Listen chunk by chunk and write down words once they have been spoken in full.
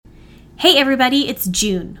Hey everybody, it's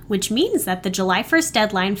June, which means that the July 1st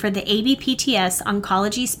deadline for the ABPTS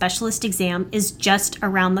Oncology Specialist exam is just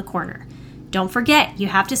around the corner. Don't forget, you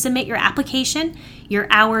have to submit your application, your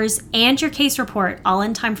hours, and your case report all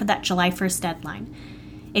in time for that July 1st deadline.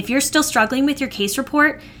 If you're still struggling with your case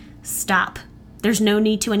report, stop. There's no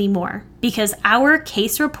need to anymore, because our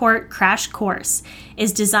case report crash course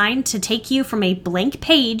is designed to take you from a blank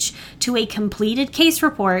page to a completed case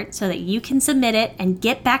report so that you can submit it and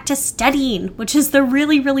get back to studying, which is the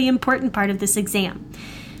really, really important part of this exam.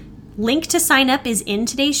 Link to sign up is in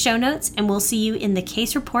today's show notes, and we'll see you in the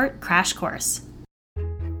case report crash course.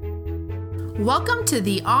 Welcome to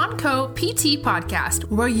the Onco PT podcast,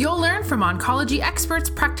 where you'll learn from oncology experts,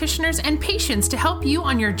 practitioners, and patients to help you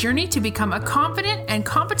on your journey to become a confident and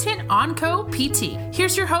competent Onco PT.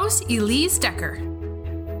 Here's your host, Elise Decker.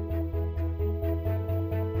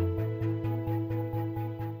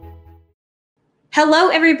 Hello,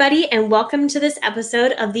 everybody, and welcome to this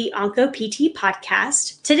episode of the Onco PT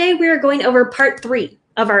podcast. Today, we are going over part 3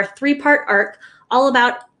 of our 3-part arc, all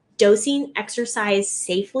about dosing exercise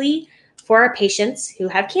safely for our patients who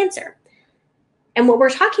have cancer. And what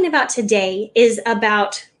we're talking about today is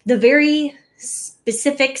about the very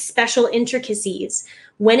specific special intricacies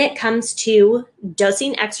when it comes to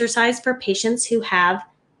dosing exercise for patients who have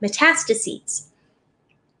metastases.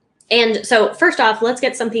 And so first off, let's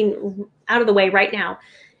get something out of the way right now.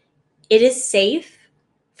 It is safe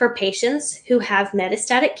for patients who have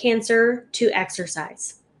metastatic cancer to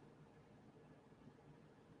exercise.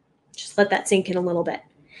 Just let that sink in a little bit.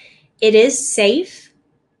 It is safe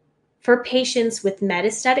for patients with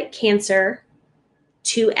metastatic cancer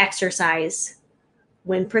to exercise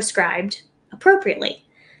when prescribed appropriately,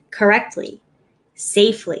 correctly,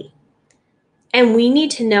 safely. And we need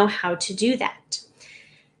to know how to do that.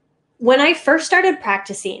 When I first started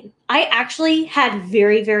practicing, I actually had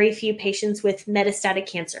very, very few patients with metastatic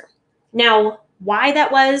cancer. Now, why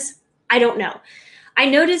that was, I don't know. I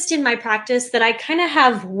noticed in my practice that I kind of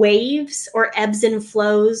have waves or ebbs and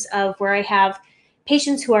flows of where I have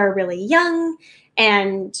patients who are really young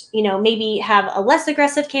and, maybe have a less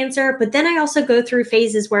aggressive cancer. But then I also go through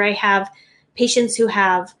phases where I have patients who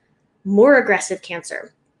have more aggressive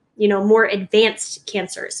cancer, more advanced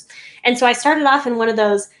cancers. And so I started off in one of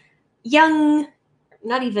those young,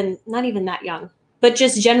 not even that young, but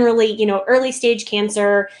just generally, early stage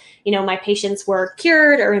cancer. My patients were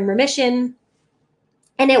cured or in remission.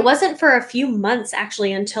 And it wasn't for a few months,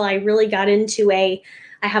 actually, until I really got into I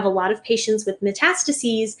have a lot of patients with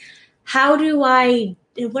metastases. What do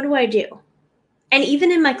I do? And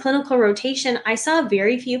even in my clinical rotation, I saw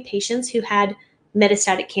very few patients who had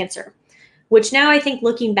metastatic cancer, which now I think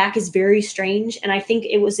looking back is very strange. And I think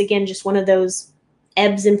it was, again, just one of those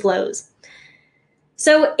ebbs and flows.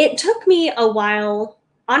 So it took me a while,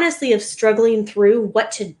 honestly, of struggling through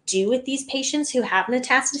what to do with these patients who have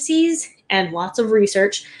metastases and lots of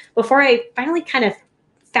research before I finally kind of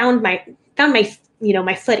found my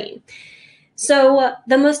footing. So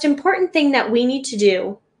the most important thing that we need to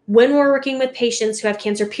do when we're working with patients who have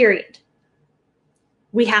cancer, period,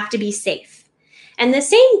 we have to be safe. And the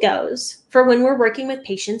same goes for when we're working with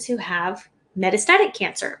patients who have metastatic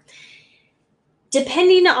cancer.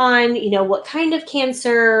 Depending on, what kind of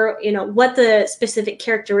cancer, what the specific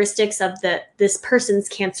characteristics of this person's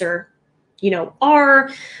cancer, are,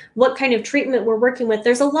 what kind of treatment we're working with,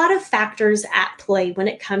 there's a lot of factors at play when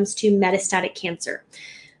it comes to metastatic cancer.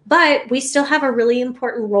 But we still have a really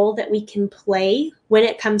important role that we can play when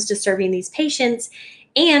it comes to serving these patients,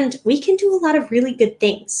 and we can do a lot of really good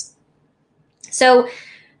things. So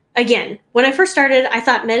again, when I first started, I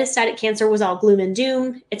thought metastatic cancer was all gloom and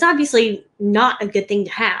doom. It's obviously not a good thing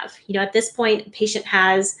to have. At this point, a patient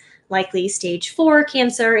has likely stage 4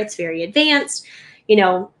 cancer. It's very advanced,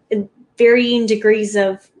 varying degrees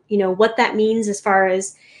of, what that means as far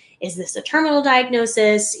as, is this a terminal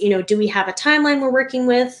diagnosis? Do we have a timeline we're working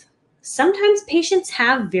with? Sometimes patients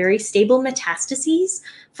have very stable metastases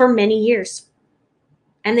for many years,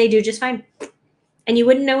 and they do just fine. And you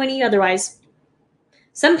wouldn't know any otherwise.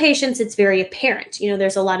 Some patients, it's very apparent.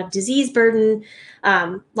 There's a lot of disease burden,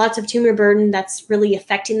 lots of tumor burden that's really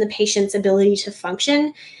affecting the patient's ability to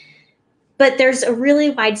function. But there's a really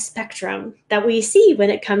wide spectrum that we see when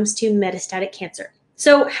it comes to metastatic cancer.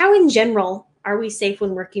 So how in general are we safe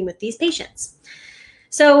when working with these patients?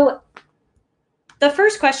 So the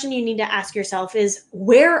first question you need to ask yourself is,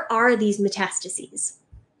 where are these metastases?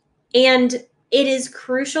 And it is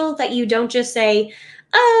crucial that you don't just say,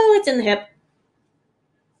 oh, it's in the hip.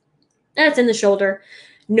 That's in the shoulder.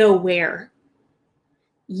 Know where.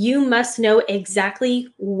 You must know exactly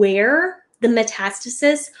where the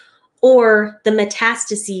metastasis or the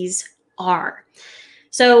metastases are.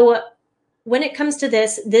 So when it comes to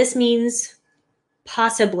this means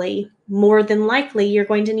possibly, more than likely, you're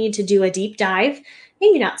going to need to do a deep dive,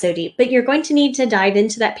 maybe not so deep, but you're going to need to dive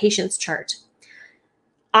into that patient's chart.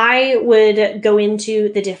 I would go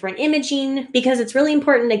into the different imaging because it's really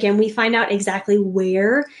important. Again, we find out exactly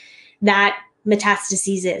where that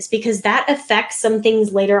metastases is, because that affects some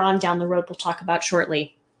things later on down the road we'll talk about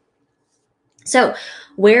shortly. So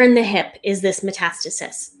where in the hip is this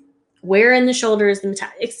metastasis? Where in the shoulder is the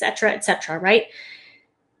metastasis, et cetera, right?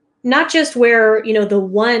 Not just where, the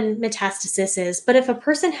one metastasis is, but if a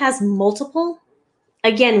person has multiple,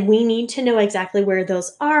 again, we need to know exactly where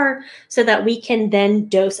those are so that we can then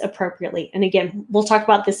dose appropriately. And again, we'll talk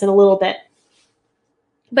about this in a little bit.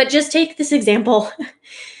 But just take this example.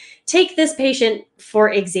 Take this patient,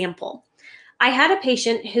 for example. I had a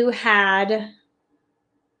patient who had,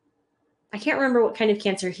 I can't remember what kind of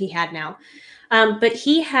cancer he had now, but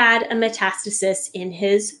he had a metastasis in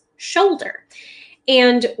his shoulder.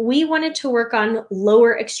 And we wanted to work on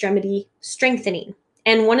lower extremity strengthening.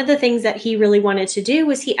 And one of the things that he really wanted to do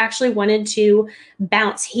was he actually wanted to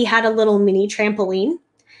bounce. He had a little mini trampoline.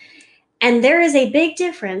 And there is a big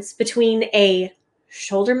difference between a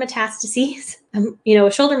shoulder metastasis,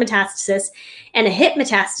 a shoulder metastasis and a hip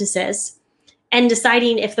metastasis, and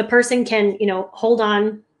deciding if the person can, hold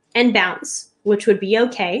on and bounce, which would be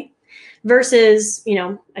okay, versus,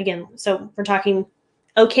 again, so we're talking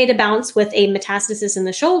okay to bounce with a metastasis in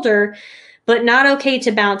the shoulder, but not okay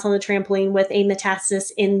to bounce on the trampoline with a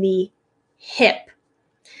metastasis in the hip.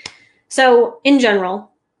 So in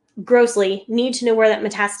general, grossly, need to know where that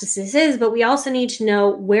metastasis is, but we also need to know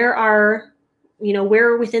where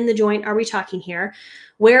within the joint are we talking here?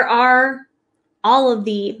 Where are all of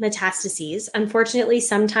the metastases? Unfortunately,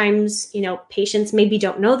 sometimes, patients maybe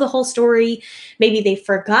don't know the whole story. Maybe they've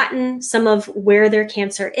forgotten some of where their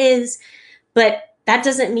cancer is, but that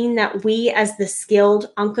doesn't mean that we as the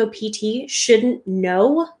skilled onco-PT shouldn't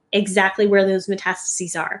know exactly where those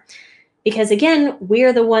metastases are. Because again,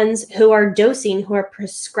 we're the ones who are dosing, who are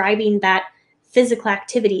prescribing that physical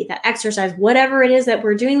activity, that exercise, whatever it is that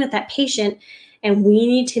we're doing with that patient, and we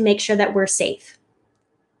need to make sure that we're safe.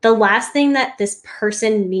 The last thing that this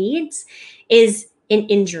person needs is an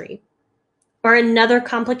injury or another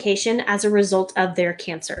complication as a result of their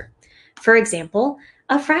cancer. For example,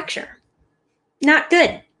 a fracture. Not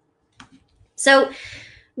good. So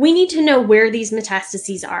we need to know where these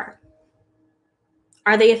metastases are.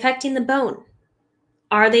 Are they affecting the bone?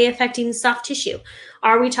 Are they affecting soft tissue?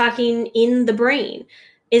 Are we talking in the brain?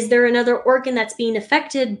 Is there another organ that's being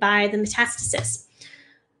affected by the metastasis?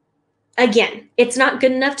 Again, it's not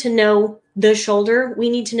good enough to know the shoulder. We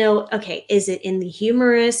need to know, okay, is it in the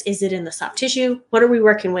humerus? Is it in the soft tissue? What are we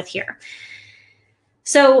working with here?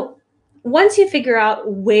 So once you figure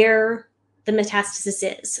out where the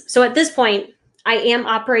metastasis is, so at this point, I am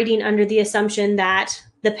operating under the assumption that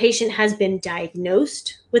the patient has been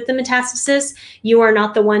diagnosed with the metastasis. You are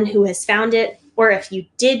not the one who has found it. Or if you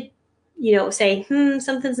did, say,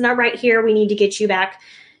 something's not right here, we need to get you back.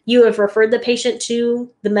 You have referred the patient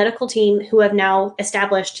to the medical team who have now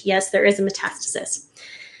established, yes, there is a metastasis.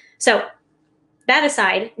 So that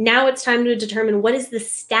aside, now it's time to determine what is the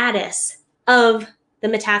status of the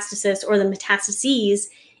metastasis or the metastases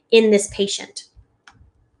in this patient.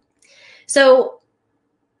 So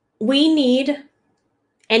we need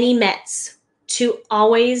any METs to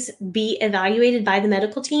always be evaluated by the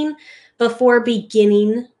medical team before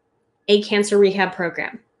beginning a cancer rehab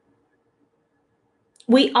program.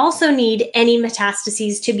 We also need any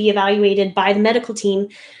metastases to be evaluated by the medical team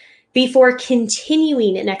before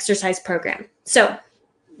continuing an exercise program. So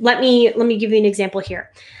let me give you an example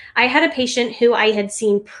here. I had a patient who I had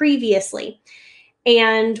seen previously,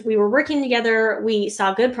 and we were working together. We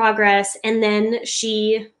saw good progress, and then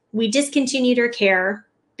we discontinued her care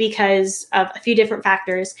because of a few different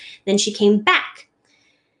factors. Then she came back,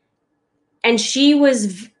 and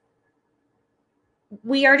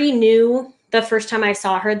we already knew the first time I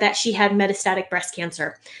saw her that she had metastatic breast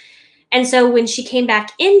cancer. And so when she came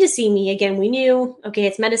back in to see me again, we knew, okay,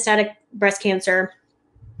 it's metastatic breast cancer.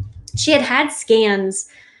 She had had scans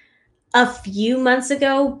a few months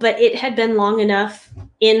ago, but it had been long enough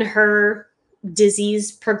in her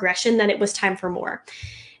disease progression that it was time for more.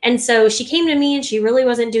 And so she came to me and she really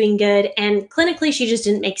wasn't doing good. And clinically, she just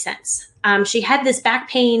didn't make sense. She had this back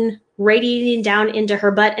pain radiating down into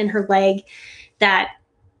her butt and her leg that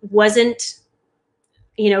wasn't,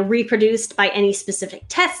 reproduced by any specific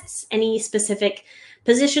tests, any specific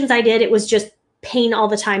positions I did. It was just pain all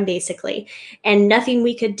the time, basically. And nothing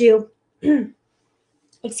we could do,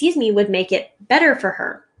 would make it better for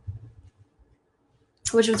her.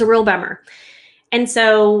 which was a real bummer. And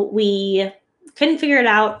so we couldn't figure it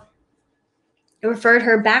out. I referred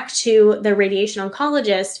her back to the radiation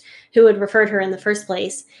oncologist who had referred her in the first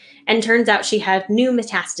place. And turns out she had new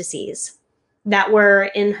metastases that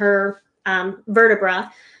were in her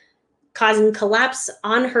vertebra, causing collapse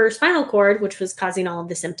on her spinal cord, which was causing all of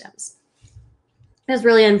the symptoms. It was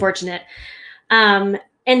really unfortunate.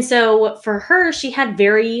 And so for her, she had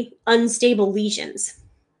very unstable lesions.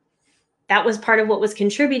 That was part of what was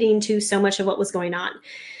contributing to so much of what was going on.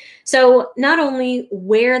 So not only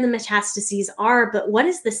where the metastases are, but what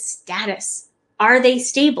is the status? Are they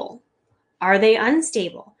stable? Are they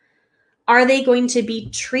unstable? Are they going to be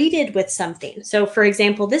treated with something? So for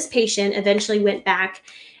example, this patient eventually went back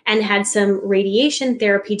and had some radiation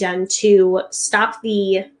therapy done to stop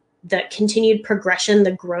the continued progression,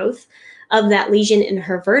 the growth of that lesion in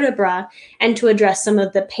her vertebra, and to address some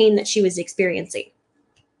of the pain that she was experiencing.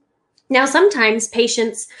 Now, sometimes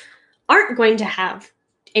patients aren't going to have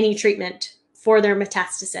any treatment for their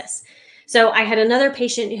metastasis. So I had another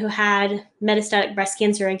patient who had metastatic breast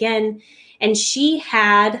cancer again, and she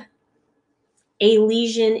had a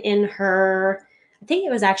lesion in her, I think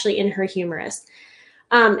it was actually in her humerus.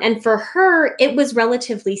 And for her, it was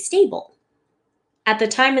relatively stable at the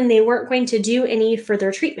time, and they weren't going to do any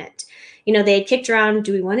further treatment. You know, they had kicked around,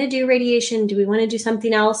 do we want to do radiation? Do we want to do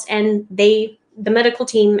something else? And the medical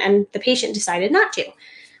team and the patient decided not to,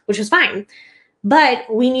 which was fine. But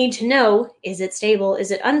we need to know, is it stable? Is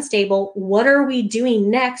it unstable? What are we doing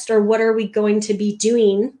next? Or what are we going to be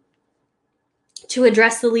doing to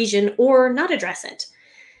address the lesion or not address it?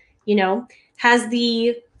 You know, has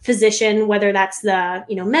the physician, whether that's the,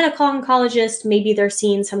 medical oncologist, maybe they're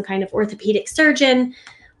seeing some kind of orthopedic surgeon,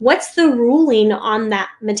 what's the ruling on that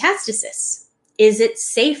metastasis? Is it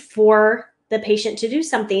safe for the patient to do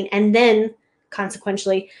something? And then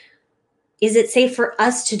consequentially, is it safe for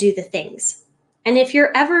us to do the things? And if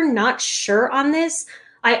you're ever not sure on this,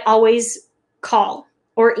 I always call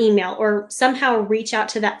or email or somehow reach out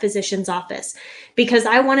to that physician's office, because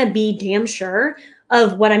I want to be damn sure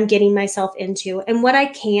of what I'm getting myself into and what I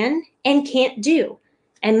can and can't do.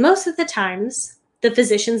 And most of the times, the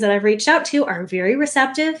physicians that I've reached out to are very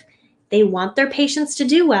receptive. They want their patients to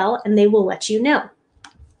do well, and they will let you know.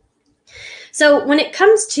 So when it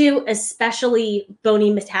comes to especially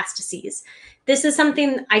bony metastases, this is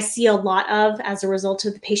something I see a lot of as a result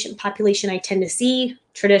of the patient population I tend to see.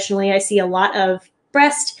 Traditionally, I see a lot of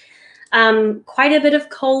breast, quite a bit of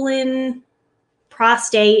colon,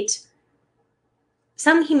 prostate,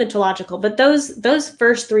 some hematological, but those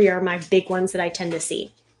first three are my big ones that I tend to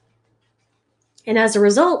see. And as a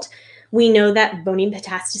result, we know that bony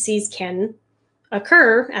metastases can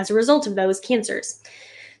occur as a result of those cancers.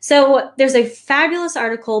 So there's a fabulous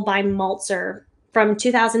article by Maltzer from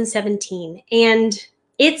 2017, and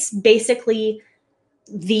it's basically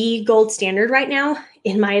the gold standard right now,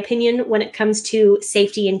 in my opinion, when it comes to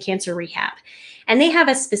safety in cancer rehab. And they have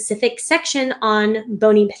a specific section on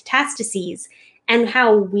bony metastases and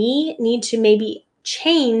how we need to maybe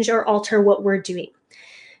change or alter what we're doing.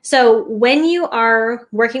 So when you are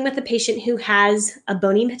working with a patient who has a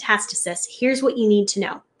bony metastasis, here's what you need to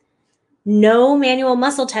know. No manual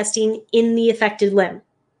muscle testing in the affected limb.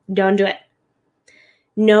 Don't do it.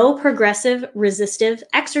 No progressive resistive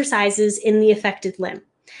exercises in the affected limb.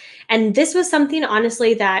 And this was something,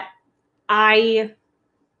 honestly, that I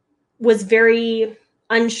was very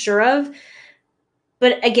unsure of.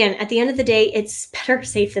 But again, at the end of the day, it's better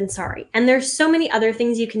safe than sorry. And there's so many other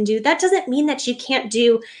things you can do. That doesn't mean that you can't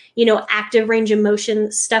do, active range of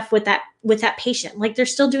motion stuff with that patient. Like, they're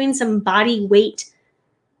still doing some body weight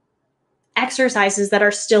exercises that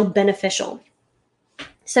are still beneficial.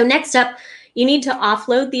 So next up, you need to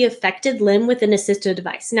offload the affected limb with an assistive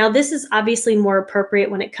device. Now, this is obviously more appropriate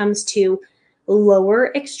when it comes to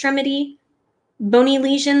lower extremity bony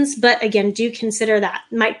lesions, but again, do consider that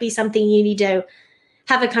might be something you need to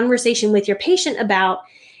have a conversation with your patient about.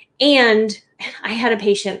 And I had a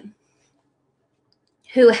patient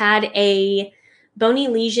who had a bony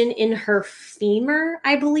lesion in her femur,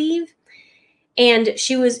 I believe, and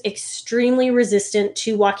she was extremely resistant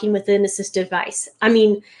to walking with an assistive device. I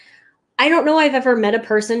mean, I don't know I've ever met a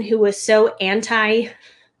person who was so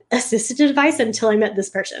anti-assistive device until I met this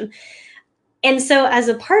person. And so as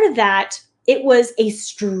a part of that, it was a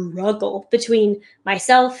struggle between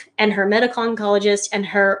myself and her medical oncologist and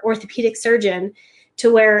her orthopedic surgeon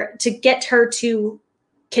to get her to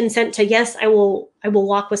consent to, yes, I will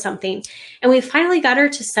walk with something. And we finally got her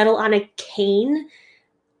to settle on a cane.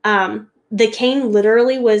 The cane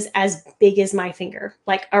literally was as big as my finger,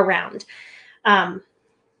 like around.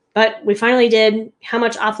 but we finally did. How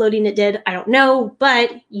much offloading it did, I don't know,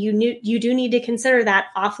 but you do need to consider that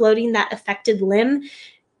offloading that affected limb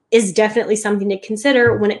is definitely something to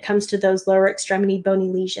consider when it comes to those lower extremity bony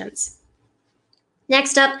lesions.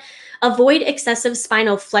 Next up, avoid excessive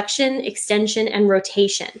spinal flexion, extension, and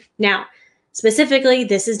rotation. Now, specifically,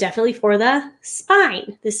 this is definitely for the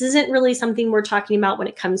spine. This isn't really something we're talking about when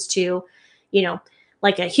it comes to,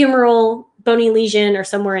 like a humeral bony lesion or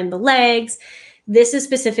somewhere in the legs. This is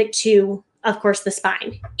specific to, of course, the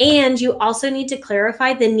spine. And you also need to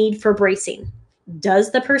clarify the need for bracing.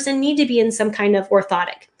 Does the person need to be in some kind of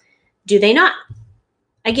orthotic? Do they not?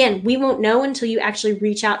 Again, we won't know until you actually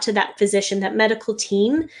reach out to that physician, that medical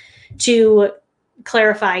team, to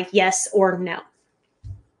clarify yes or no.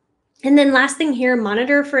 And then last thing here,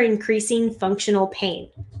 monitor for increasing functional pain.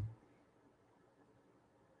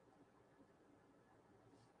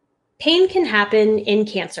 Pain can happen in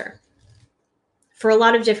cancer for a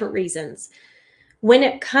lot of different reasons. When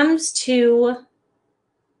it comes to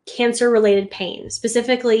cancer-related pain,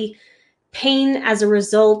 specifically pain as a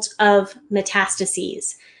result of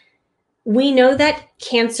metastases, we know that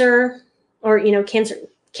cancer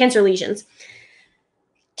lesions,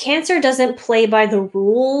 cancer doesn't play by the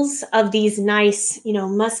rules of these nice,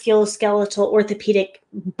 musculoskeletal orthopedic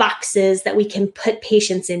boxes that we can put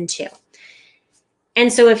patients into.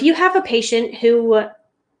 And so if you have a patient who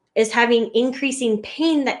is having increasing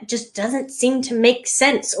pain that just doesn't seem to make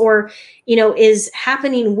sense, or, is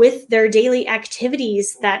happening with their daily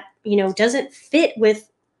activities that, doesn't fit with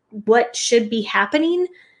what should be happening,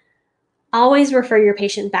 always refer your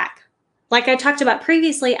patient back. Like I talked about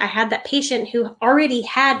previously, I had that patient who already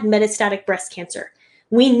had metastatic breast cancer.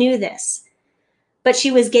 We knew this, but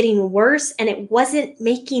she was getting worse and it wasn't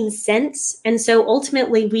making sense. And so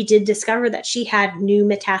ultimately we did discover that she had new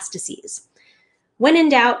metastases. When in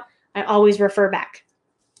doubt, I always refer back.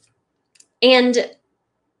 And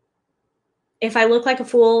if I look like a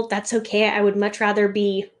fool, that's okay. I would much rather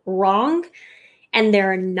be wrong and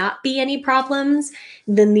there not be any problems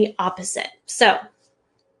than the opposite. So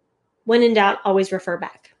when in doubt, always refer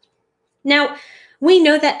back. Now, we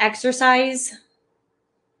know that exercise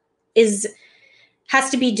has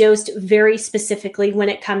to be dosed very specifically when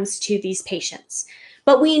it comes to these patients.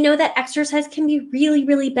 But we know that exercise can be really,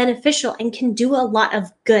 really beneficial and can do a lot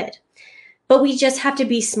of good. But we just have to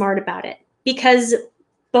be smart about it, because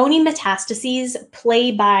bony metastases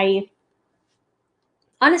play by,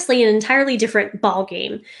 honestly, an entirely different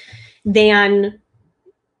ballgame than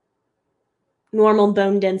normal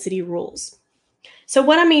bone density rules. So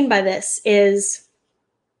what I mean by this is,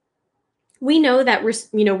 we know that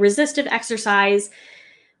resistive exercise,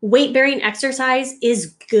 weight-bearing exercise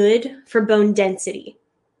is good for bone density.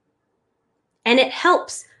 And it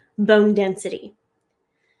helps bone density.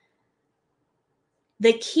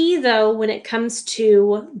 The key, though, when it comes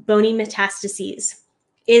to bony metastases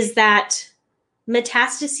is that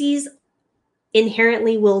metastases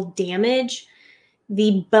inherently will damage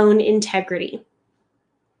the bone integrity.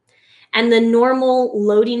 And the normal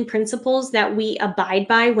loading principles that we abide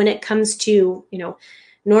by when it comes to,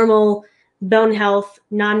 normal bone health,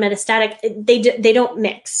 non-metastatic, they don't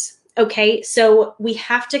mix. Okay, so we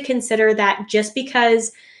have to consider that just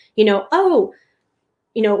because,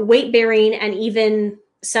 weight bearing and even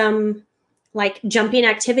some like jumping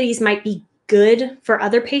activities might be good for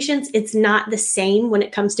other patients, it's not the same when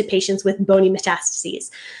it comes to patients with bony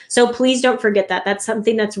metastases. So please don't forget that. That's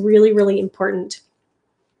something that's really, really important.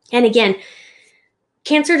 And again,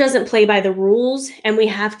 cancer doesn't play by the rules, and we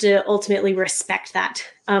have to ultimately respect that,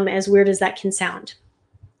 as weird as that can sound.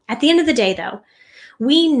 At the end of the day, though,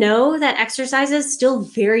 we know that exercise is still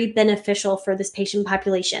very beneficial for this patient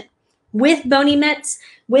population. With bony mets,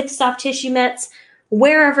 with soft tissue mets,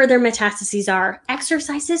 wherever their metastases are,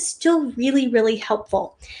 exercise is still really, really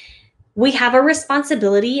helpful. We have a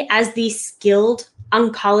responsibility as the skilled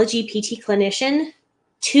oncology PT clinician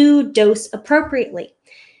to dose appropriately.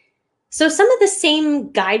 So some of the same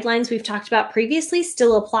guidelines we've talked about previously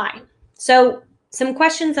still apply. So some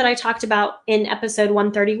questions that I talked about in episode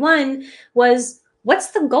 131 was,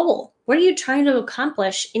 what's the goal? What are you trying to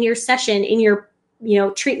accomplish in your session, in your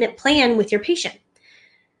treatment plan with your patient?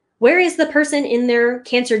 Where is the person in their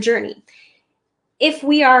cancer journey? If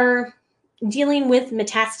we are dealing with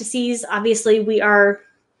metastases, obviously we are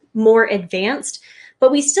more advanced,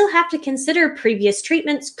 but we still have to consider previous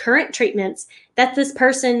treatments, current treatments that this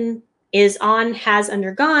person is on, has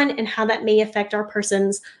undergone, and how that may affect our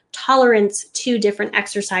person's tolerance to different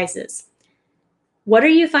exercises. What are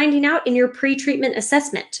you finding out in your pre-treatment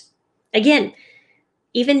assessment? Again,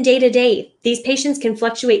 even day to day, these patients can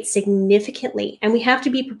fluctuate significantly, and we have to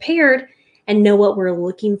be prepared and know what we're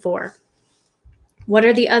looking for. What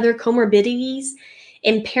are the other comorbidities,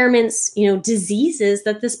 impairments, diseases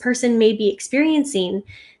that this person may be experiencing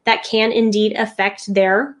that can indeed affect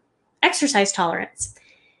their exercise tolerance?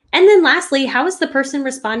 And then lastly, how is the person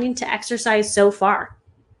responding to exercise so far?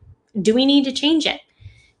 Do we need to change it?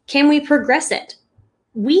 Can we progress it?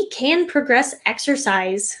 We can progress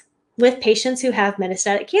exercise with patients who have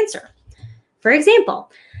metastatic cancer. For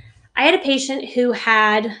example, I had a patient who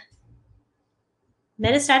had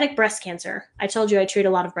metastatic breast cancer. I told you I treat a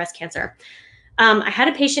lot of breast cancer. I had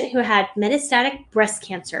a patient who had metastatic breast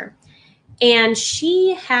cancer, and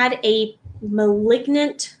she had a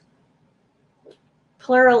malignant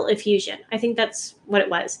pleural effusion. I think that's what it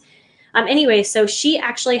was. Anyway, so she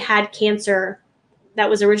actually had cancer that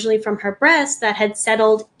was originally from her breast that had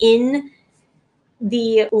settled in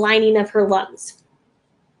the lining of her lungs.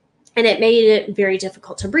 And it made it very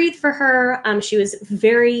difficult to breathe for her. She was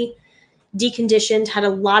very deconditioned, had a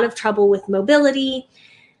lot of trouble with mobility.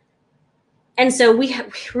 And so we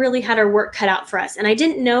really had our work cut out for us. And I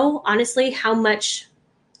didn't know, honestly, how much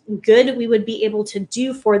good we would be able to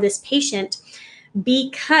do for this patient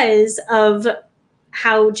because of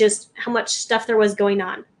how much stuff there was going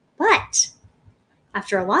on. But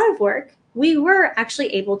after a lot of work, we were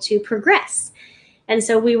actually able to progress. And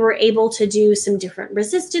so we were able to do some different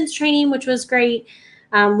resistance training, which was great.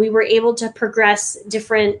 We were able to progress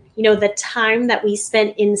different, the time that we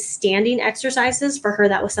spent in standing exercises for her.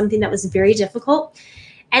 That was something that was very difficult.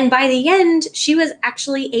 And by the end, she was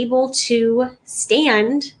actually able to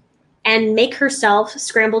stand and make herself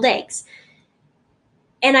scrambled eggs.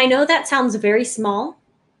 And I know that sounds very small,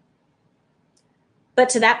 but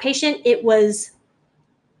to that patient, it was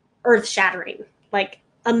earth-shattering, like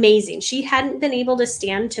amazing. She hadn't been able to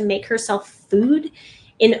stand to make herself food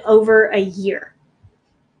in over a year.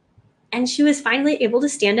 And she was finally able to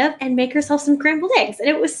stand up and make herself some scrambled eggs. And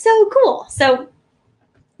it was so cool. So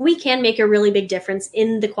we can make a really big difference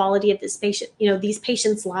in the quality of this patient, these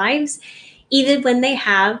patients' lives, even when they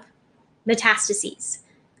have metastases.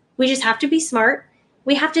 We just have to be smart.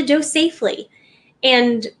 We have to dose safely,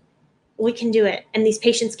 and we can do it. And these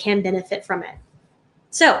patients can benefit from it.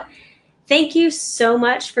 So thank you so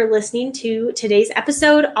much for listening to today's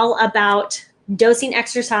episode all about dosing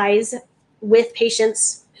exercise with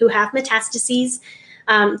patients who have metastases.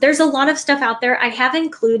 There's a lot of stuff out there. I have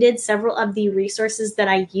included several of the resources that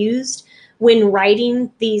I used when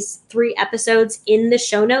writing these 3 episodes in the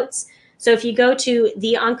show notes. So if you go to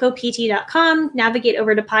theoncopt.com, navigate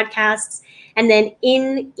over to podcasts, and then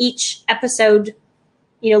in each episode,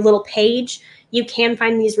 little page, you can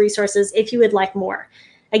find these resources if you would like more.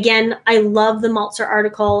 Again, I love the Maltzer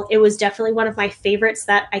article. It was definitely one of my favorites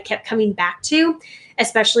that I kept coming back to,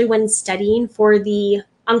 especially when studying for the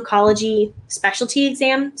oncology specialty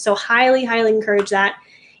exam. So highly, highly encourage that,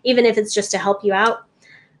 even if it's just to help you out.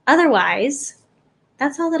 Otherwise,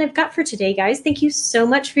 that's all that I've got for today, guys. Thank you so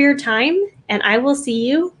much for your time, and I will see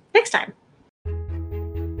you next time.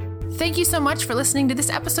 Thank you so much for listening to this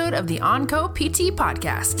episode of the OnCo PT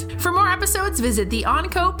podcast. For more episodes, visit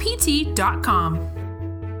theoncopt.com.